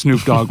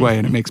Snoop Dogg way,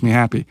 and it makes me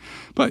happy.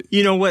 But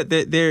you know what?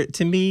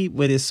 To me,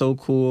 what is so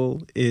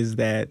cool is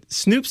that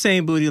Snoop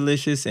saying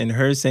bootylicious and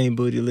her saying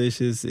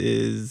bootylicious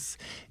is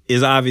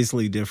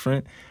obviously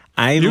different.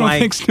 You don't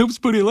think Snoop's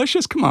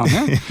bootylicious? Come on,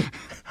 man.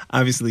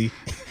 Obviously,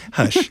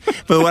 hush.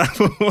 But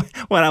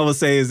what I will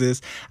say is this.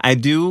 I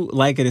do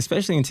like it,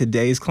 especially in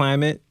today's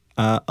climate,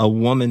 a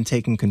woman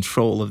taking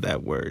control of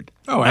that word.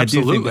 Oh,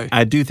 absolutely.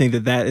 I do think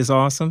that is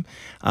awesome.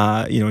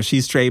 You know,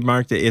 she's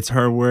trademarked it. It's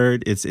her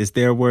word. It's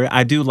their word.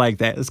 I do like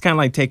that. It's kind of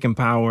like taking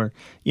power,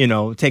 you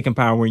know, taking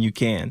power when you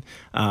can.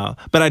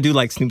 But I do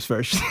like Snoop's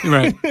version.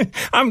 Right.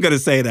 I'm going to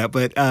say that,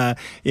 but,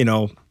 you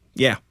know,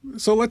 yeah.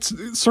 So let's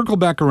circle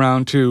back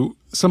around to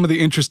some of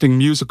the interesting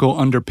musical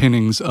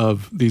underpinnings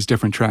of these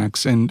different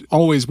tracks. And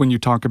always when you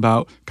talk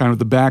about kind of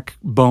the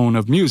backbone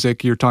of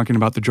music, you're talking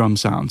about the drum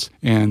sounds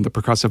and the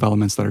percussive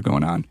elements that are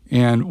going on.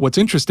 And what's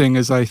interesting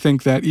is I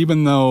think that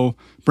even though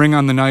Bring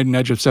on the Night and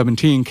Edge of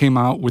 17 came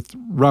out with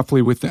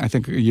roughly I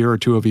think a year or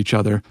two of each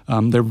other,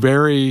 they're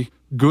very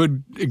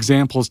good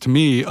examples to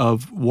me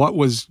of what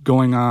was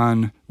going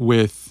on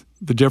with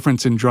the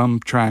difference in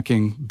drum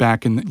tracking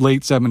back in the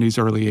late 70s,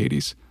 early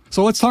 80s.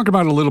 So let's talk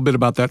about a little bit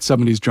about that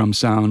 70s drum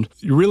sound.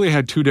 You really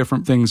had two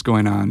different things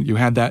going on. You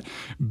had that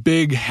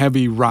big,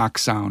 heavy rock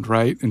sound,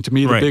 right? And to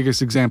me, the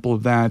biggest example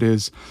of that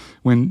is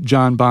when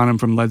John Bonham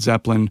from Led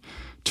Zeppelin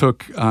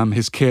took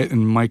his kit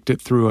and mic'd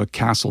it through a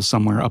castle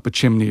somewhere, up a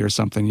chimney or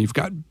something. You've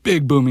got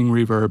big booming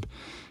reverb.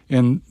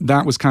 And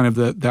that was kind of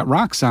that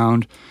rock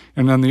sound.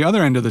 And on the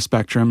other end of the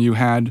spectrum, you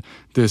had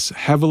this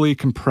heavily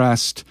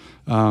compressed,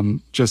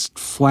 just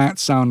flat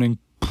sounding,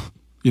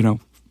 you know,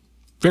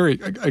 very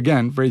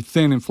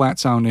thin and flat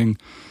sounding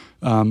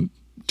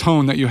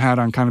tone that you had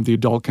on kind of the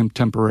adult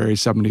contemporary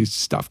 70s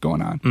stuff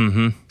going on.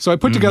 Mm-hmm. So I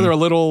put together a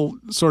little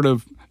sort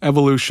of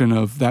evolution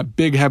of that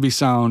big heavy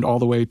sound all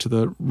the way to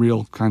the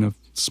real kind of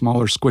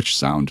smaller squish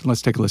sound.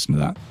 Let's take a listen to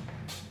that.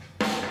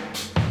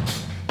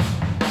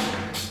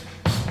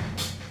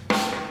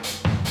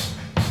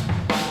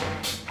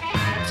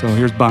 So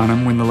here's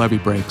Bonham, When the Levee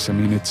Breaks. I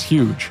mean, it's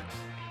huge.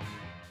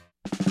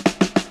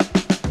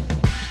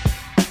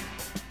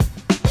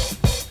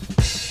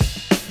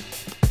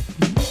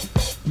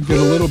 Get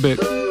a little bit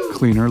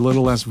cleaner, a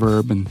little less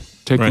verb, and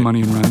Take the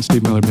Money and Run,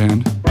 Steve Miller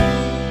Band.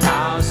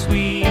 How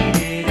sweet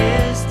it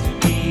is to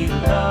be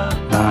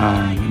loved.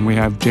 And we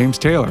have James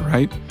Taylor,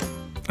 right?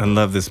 I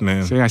love this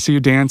man. See, I see you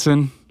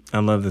dancing. I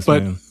love this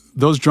man. But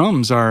those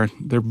drums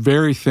they're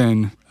very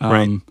thin.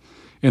 Right.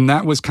 And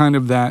that was kind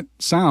of that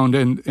sound,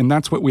 and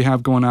that's what we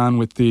have going on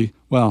with we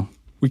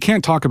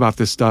can't talk about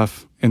this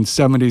stuff in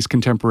 70s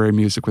contemporary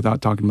music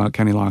without talking about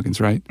Kenny Loggins,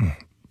 right?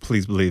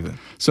 Please believe it.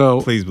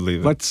 So please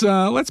believe it.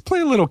 Let's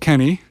play a little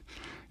Kenny,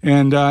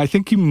 And I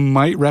think you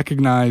might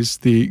recognize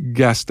the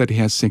guest that he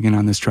has singing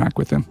on this track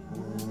with him.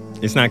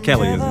 It's not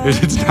Kelly, is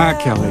it? It's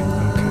not Kelly.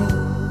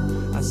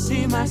 I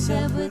see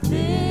myself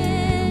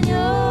within your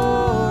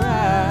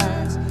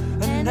eyes,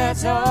 and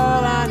that's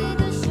all I need.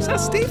 Is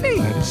that Stevie?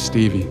 That is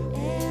Stevie.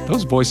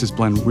 Those voices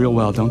blend real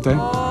well, don't they?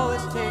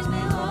 Always takes me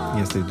home.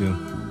 Yes, they do.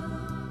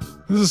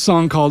 This is a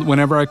song called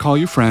Whenever I Call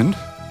You Friend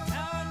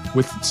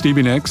with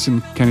Stevie Nicks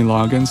and Kenny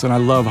Loggins, and I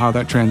love how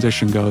that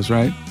transition goes,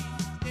 right?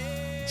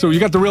 So you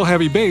got the real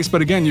heavy bass,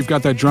 but again, you've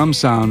got that drum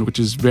sound, which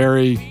is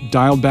very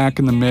dialed back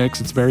in the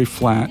mix. It's very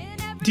flat.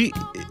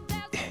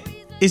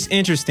 It's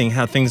interesting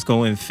how things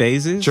go in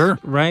phases. Sure.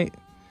 Right?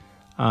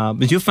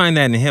 But you'll find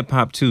that in hip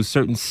hop too.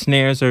 Certain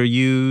snares are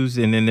used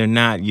and then they're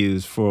not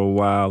used for a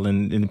while.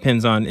 And it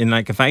depends on, and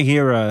like if I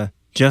hear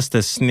just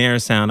a snare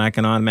sound, I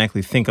can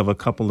automatically think of a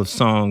couple of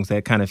songs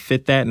that kind of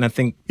fit that. And I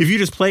think if you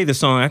just play the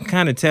song, I can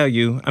kind of tell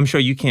you, I'm sure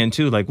you can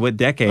too, like what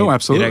decade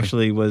absolutely. it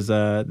actually was,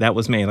 that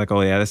was made. Like,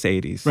 oh yeah, that's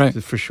 80s. Right.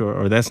 For sure.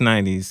 Or that's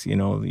 90s. You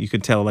know, you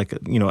could tell like,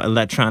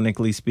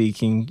 electronically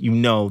speaking,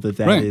 that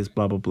Right. is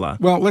blah, blah, blah.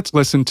 Well, let's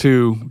listen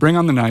to Bring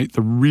on the Night,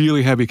 the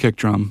really heavy kick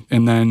drum,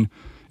 and then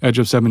Edge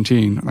of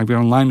 17. Like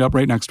they're lined up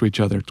right next to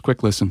each other. It's a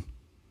quick listen.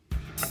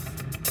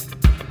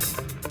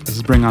 This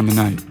is Bring on the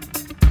Night.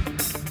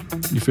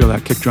 You feel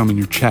that kick drum in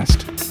your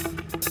chest.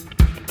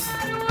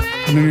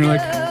 And then you're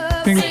like,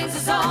 ding, ding,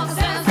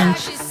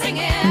 ding.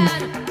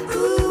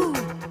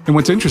 And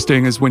what's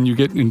interesting is when you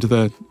get into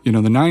the, the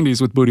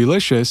 90s with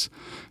Bootylicious,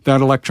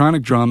 that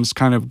electronic drums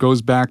kind of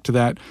goes back to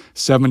that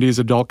 70s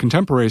adult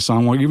contemporary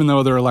song where even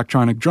though they're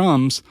electronic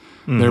drums,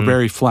 they're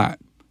very flat.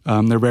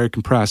 They're very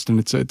compressed, and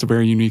it's a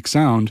very unique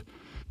sound.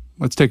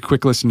 Let's take a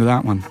quick listen to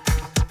that one.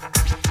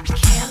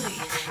 Kelly,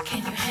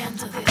 can you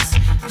handle this?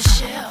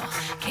 Michelle,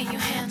 can you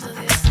handle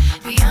this?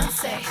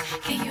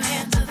 Beyonce, can you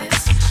handle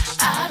this?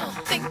 I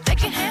don't think they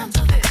can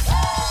handle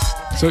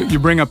this. So you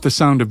bring up the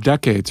sound of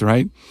decades,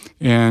 right?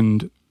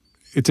 And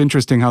it's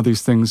interesting how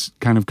these things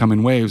kind of come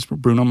in waves.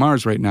 Bruno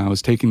Mars right now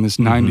is taking this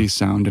 90s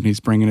sound and he's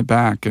bringing it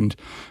back and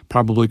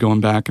probably going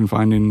back and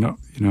finding,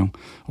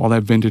 all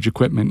that vintage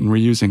equipment and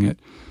reusing it.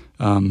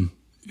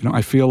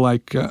 I feel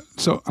like,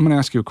 so I'm going to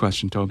ask you a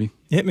question, Toby.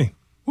 Hit me.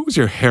 What was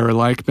your hair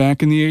like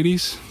back in the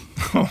 80s?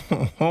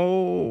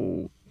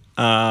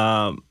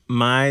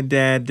 My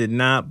dad did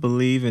not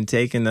believe in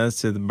taking us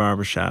to the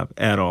barbershop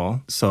at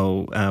all.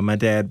 So my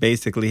dad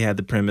basically had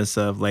the premise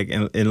of like,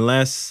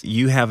 unless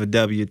you have a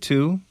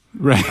W-2,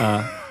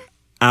 Right.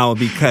 I'll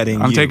be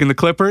cutting I'm you. taking the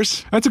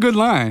clippers. That's a good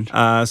line.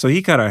 So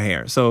he cut our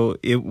hair. So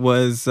it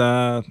was,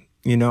 Yeah.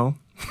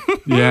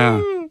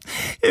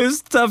 it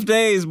was tough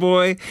days,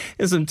 boy. It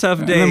was some tough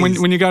days. And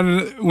then when you got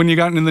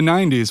into the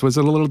 90s, was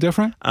it a little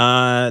different?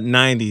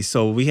 90s.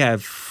 So we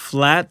had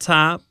flat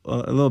top, a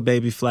little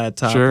baby flat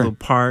top, Sure. a little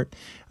part.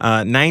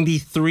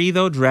 93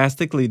 though,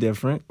 drastically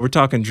different. We're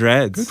talking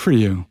dreads. Good for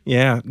you.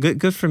 Yeah,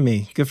 good for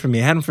me. Good for me.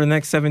 I had them for the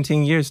next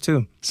 17 years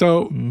too.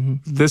 So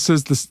that's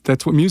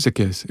what music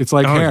is. It's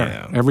like Oh, hair.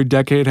 yeah. Every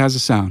decade has a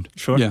sound.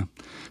 Sure. Yeah.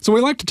 So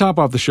we like to top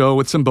off the show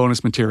with some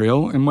bonus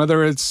material, and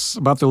whether it's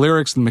about the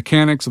lyrics and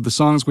mechanics of the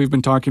songs we've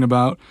been talking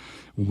about,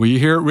 we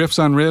here at Riffs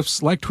on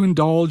Riffs like to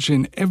indulge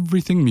in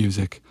everything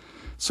music.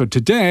 So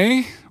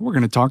today, we're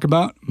going to talk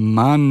about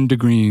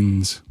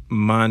mondegreens.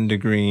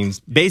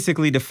 Mondegreens,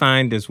 basically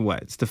defined as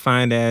what? It's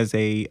defined as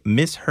a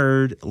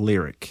misheard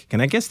lyric.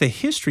 And I guess the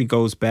history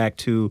goes back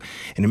to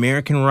an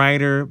American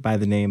writer by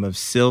the name of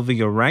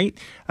Sylvia Wright.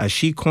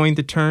 She coined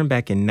the term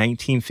back in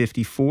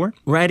 1954,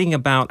 writing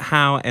about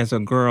how, as a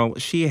girl,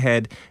 she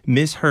had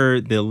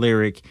misheard the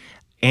lyric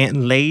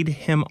and laid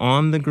him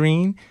on the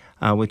green,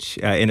 which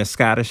in a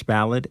Scottish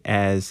ballad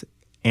as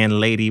and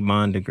Lady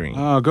Mondegreen.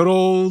 Oh, good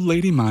old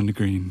Lady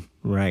Mondegreen.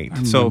 Right.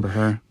 I remember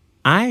her.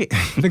 I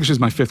think she was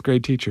my 5th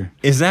grade teacher.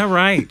 Is that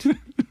right?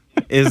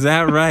 Is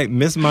that right?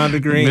 Miss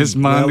Mondegreen. Miss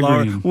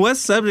Mondegreen. What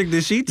subject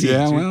did she teach?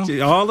 Yeah,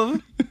 well. All of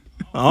them?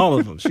 All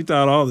of them. She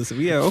taught all this.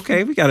 Yeah,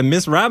 okay. We got a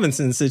Miss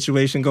Robinson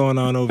situation going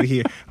on over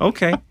here.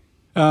 Okay.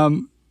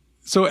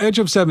 So Edge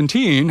of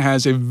 17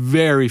 has a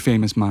very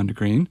famous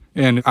Mondegreen,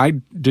 and I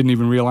didn't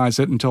even realize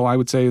it until I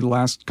would say the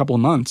last couple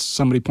of months.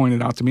 Somebody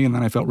pointed out to me, and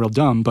then I felt real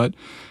dumb. But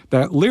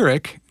that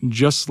lyric,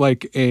 just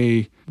like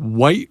a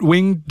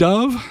white-winged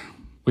dove,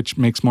 which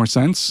makes more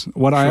sense.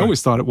 What I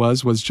always thought it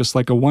was just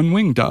like a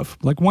one-winged dove,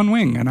 like one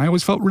wing. And I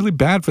always felt really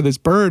bad for this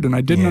bird, and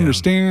I didn't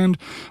understand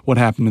what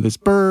happened to this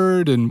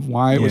bird and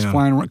why it was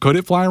flying around. Could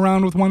it fly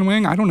around with one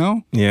wing? I don't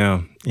know.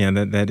 Yeah,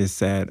 that is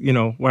sad.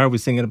 Why are we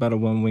singing about a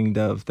one-winged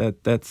dove?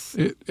 That's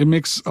It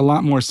makes a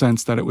lot more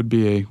sense that it would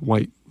be a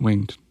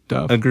white-winged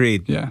dove.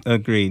 Agreed. Yeah.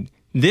 Agreed.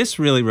 This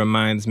really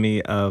reminds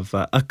me of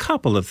a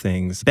couple of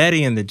things.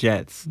 Betty and the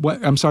Jets.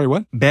 What? I'm sorry,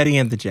 what? Betty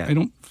and the Jets. I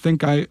don't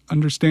think I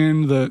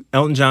understand the...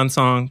 Elton John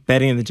song,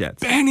 Betty and the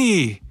Jets.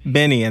 Benny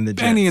and the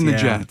Jets. Benny and the yeah.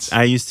 Jets.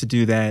 I used to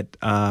do that,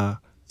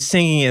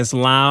 singing as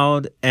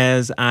loud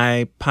as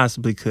I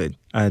possibly could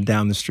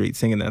down the street,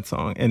 singing that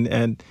song,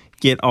 and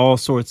get all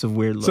sorts of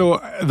weird looks.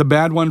 So the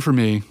bad one for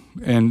me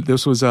And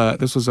this was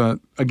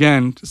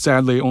again,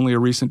 sadly, only a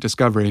recent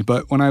discovery.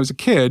 But when I was a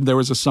kid, there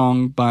was a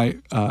song by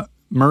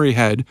Murray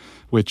Head,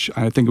 which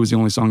I think it was the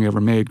only song he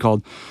ever made,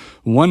 called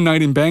 "One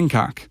Night in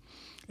Bangkok."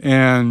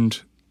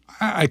 And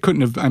I couldn't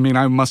have, I mean,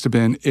 I must have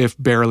been, if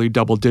barely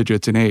double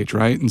digits in age,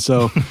 right? And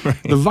so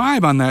the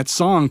vibe on that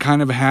song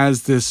kind of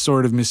has this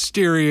sort of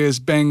mysterious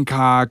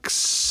Bangkok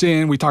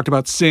sin. We talked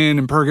about sin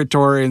and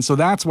purgatory. And so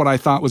that's what I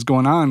thought was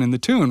going on in the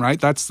tune, right?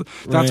 That's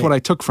what I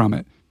took from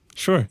it.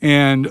 Sure.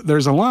 And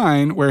there's a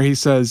line where he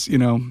says, you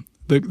know,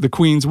 the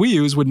queens we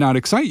use would not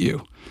excite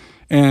you.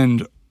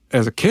 And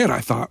as a kid, I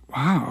thought,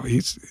 wow,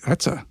 he's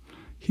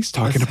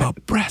talking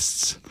about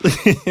breasts.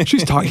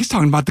 He's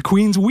talking about the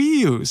queens we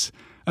use.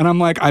 And I'm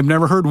like, I've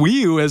never heard "wee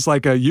you" as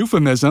like a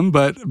euphemism,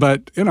 but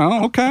you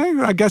know, okay,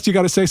 I guess you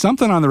got to say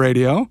something on the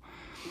radio.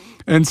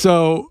 And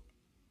so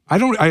I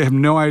have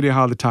no idea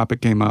how the topic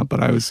came up,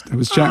 but I was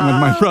chatting with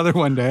my brother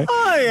one day.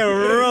 I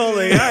am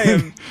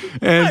rolling.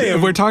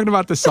 And we're talking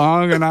about the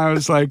song, and I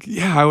was like,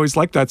 yeah, I always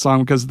liked that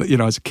song because, you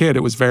know, as a kid,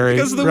 it was very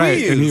because of the right.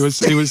 wee And he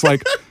was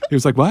like,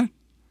 what?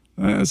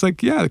 I was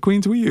like, yeah, the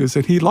Queens we use.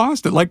 And he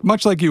lost it, like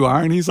much like you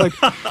are. And he's like,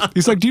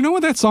 do you know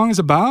what that song is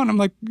about? And I'm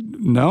like,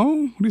 no.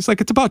 And he's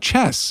like, it's about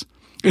chess.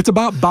 It's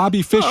about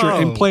Bobby Fischer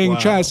and playing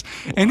chess.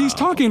 And he's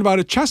talking about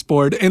a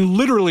chessboard and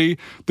literally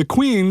the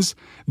queens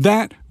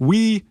that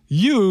we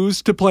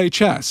use to play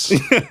chess.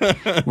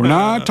 We're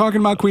not talking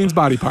about queens'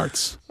 body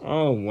parts.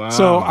 Oh, wow.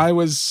 So I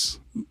was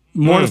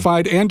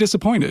mortified and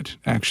disappointed,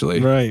 actually.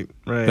 Right.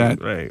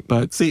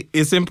 But see,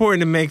 it's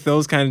important to make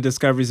those kind of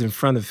discoveries in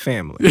front of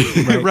family.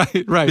 Right.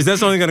 right. Because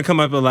that's only going to come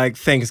up at like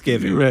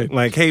Thanksgiving. Right.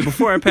 Like, hey,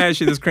 before I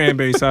pass you this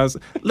cranberry sauce,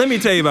 let me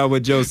tell you about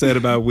what Joe said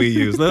about we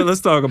use.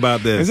 Let's talk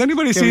about this. Has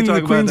anybody seen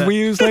the Queens we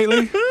use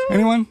lately?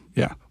 Anyone?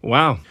 Yeah.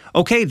 Wow.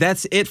 Okay,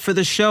 that's it for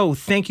the show.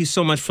 Thank you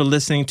so much for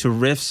listening to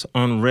Riffs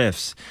on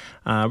Riffs.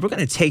 We're going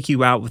to take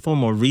you out with a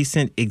more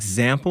recent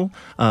example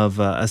of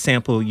a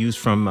sample used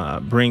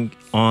from Bring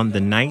On the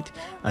Night,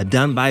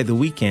 done by The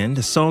Weeknd.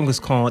 The song is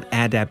called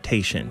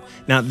Adaptation.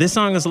 Now, this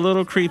song is a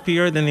little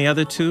creepier than the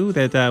other two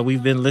that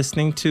we've been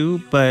listening to,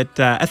 but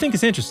I think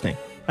it's interesting.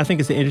 I think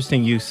it's an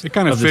interesting use. It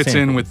kind of fits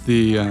sample. in with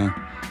the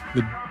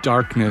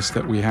darkness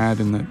that we had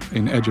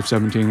in Edge of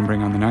 17 and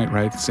Bring On the Night,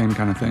 right? Same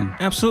kind of thing.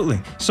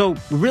 Absolutely. So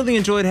we really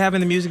enjoyed having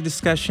the music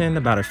discussion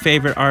about our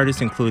favorite artists,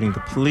 including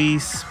The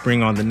Police,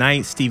 Bring On the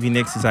Night, Stevie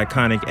Nicks'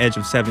 iconic Edge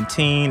of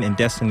 17, and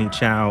Destiny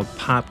Child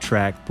pop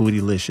track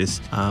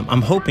Bootylicious.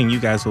 I'm hoping you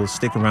guys will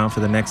stick around for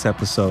the next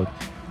episode.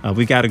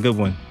 We got a good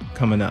one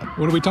coming up.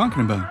 What are we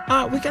talking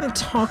about? We're going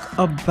to talk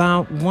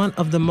about one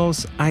of the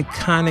most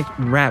iconic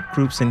rap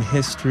groups in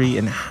history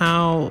and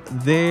how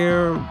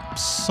their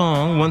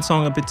song, one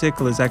song in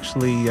particular, is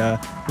actually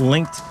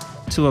linked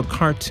to a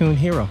cartoon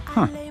hero.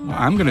 Huh. Well,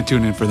 I'm going to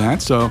tune in for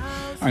that, so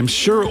I'm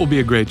sure it will be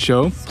a great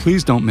show.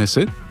 Please don't miss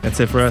it. That's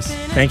it for us.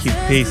 Thank you.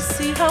 Peace.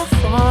 See how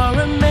far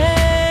a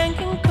man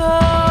can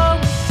go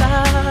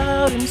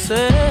without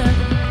himself.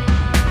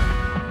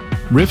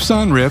 Riffs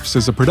on Riffs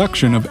is a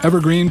production of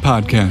Evergreen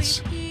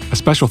Podcasts. A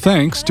special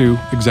thanks to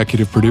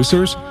executive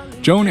producers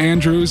Joan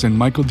Andrews and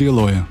Michael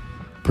D'Aloia.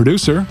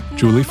 Producer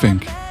Julie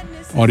Fink.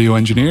 Audio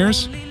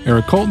engineers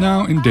Eric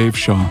Coltnow and Dave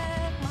Shaw.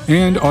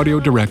 And audio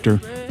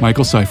director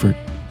Michael Seifert.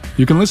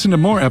 You can listen to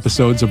more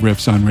episodes of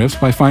Riffs on Riffs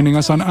by finding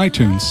us on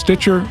iTunes,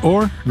 Stitcher,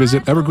 or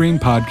visit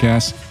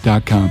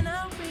evergreenpodcast.com.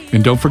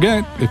 And don't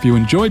forget, if you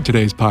enjoyed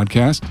today's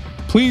podcast,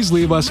 please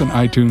leave us an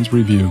iTunes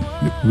review.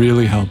 It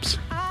really helps.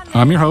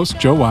 I'm your host,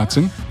 Joe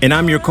Watson. And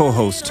I'm your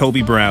co-host,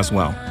 Toby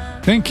Braswell.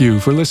 Thank you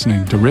for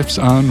listening to Riffs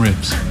on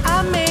Riffs.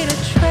 I made a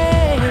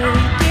trade,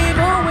 gave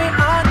away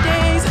our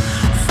days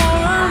for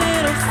a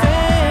little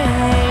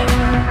fame.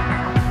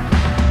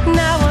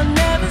 Now I'll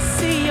never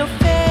see your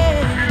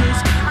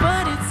face,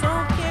 but it's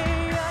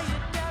okay, I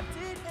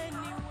adapted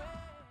anyway.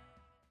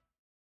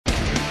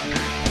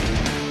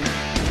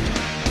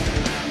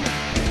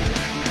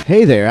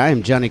 Hey there, I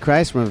am Johnny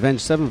Christ from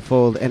Avenged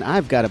Sevenfold, and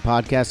I've got a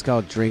podcast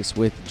called Drinks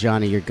with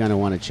Johnny you're going to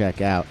want to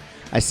check out.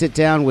 I sit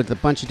down with a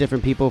bunch of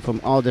different people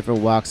from all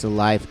different walks of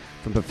life,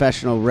 from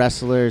professional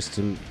wrestlers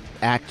to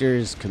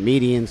actors,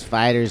 comedians,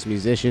 fighters,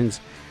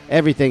 musicians,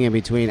 everything in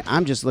between.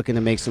 I'm just looking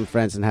to make some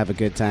friends and have a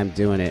good time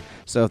doing it.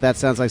 So if that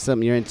sounds like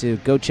something you're into,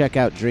 go check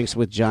out Drinks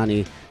with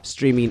Johnny,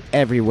 streaming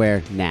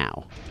everywhere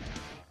now.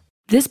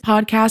 This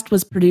podcast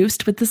was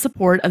produced with the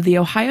support of the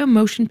Ohio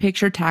Motion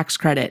Picture Tax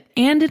Credit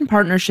and in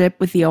partnership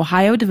with the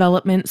Ohio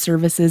Development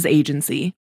Services Agency.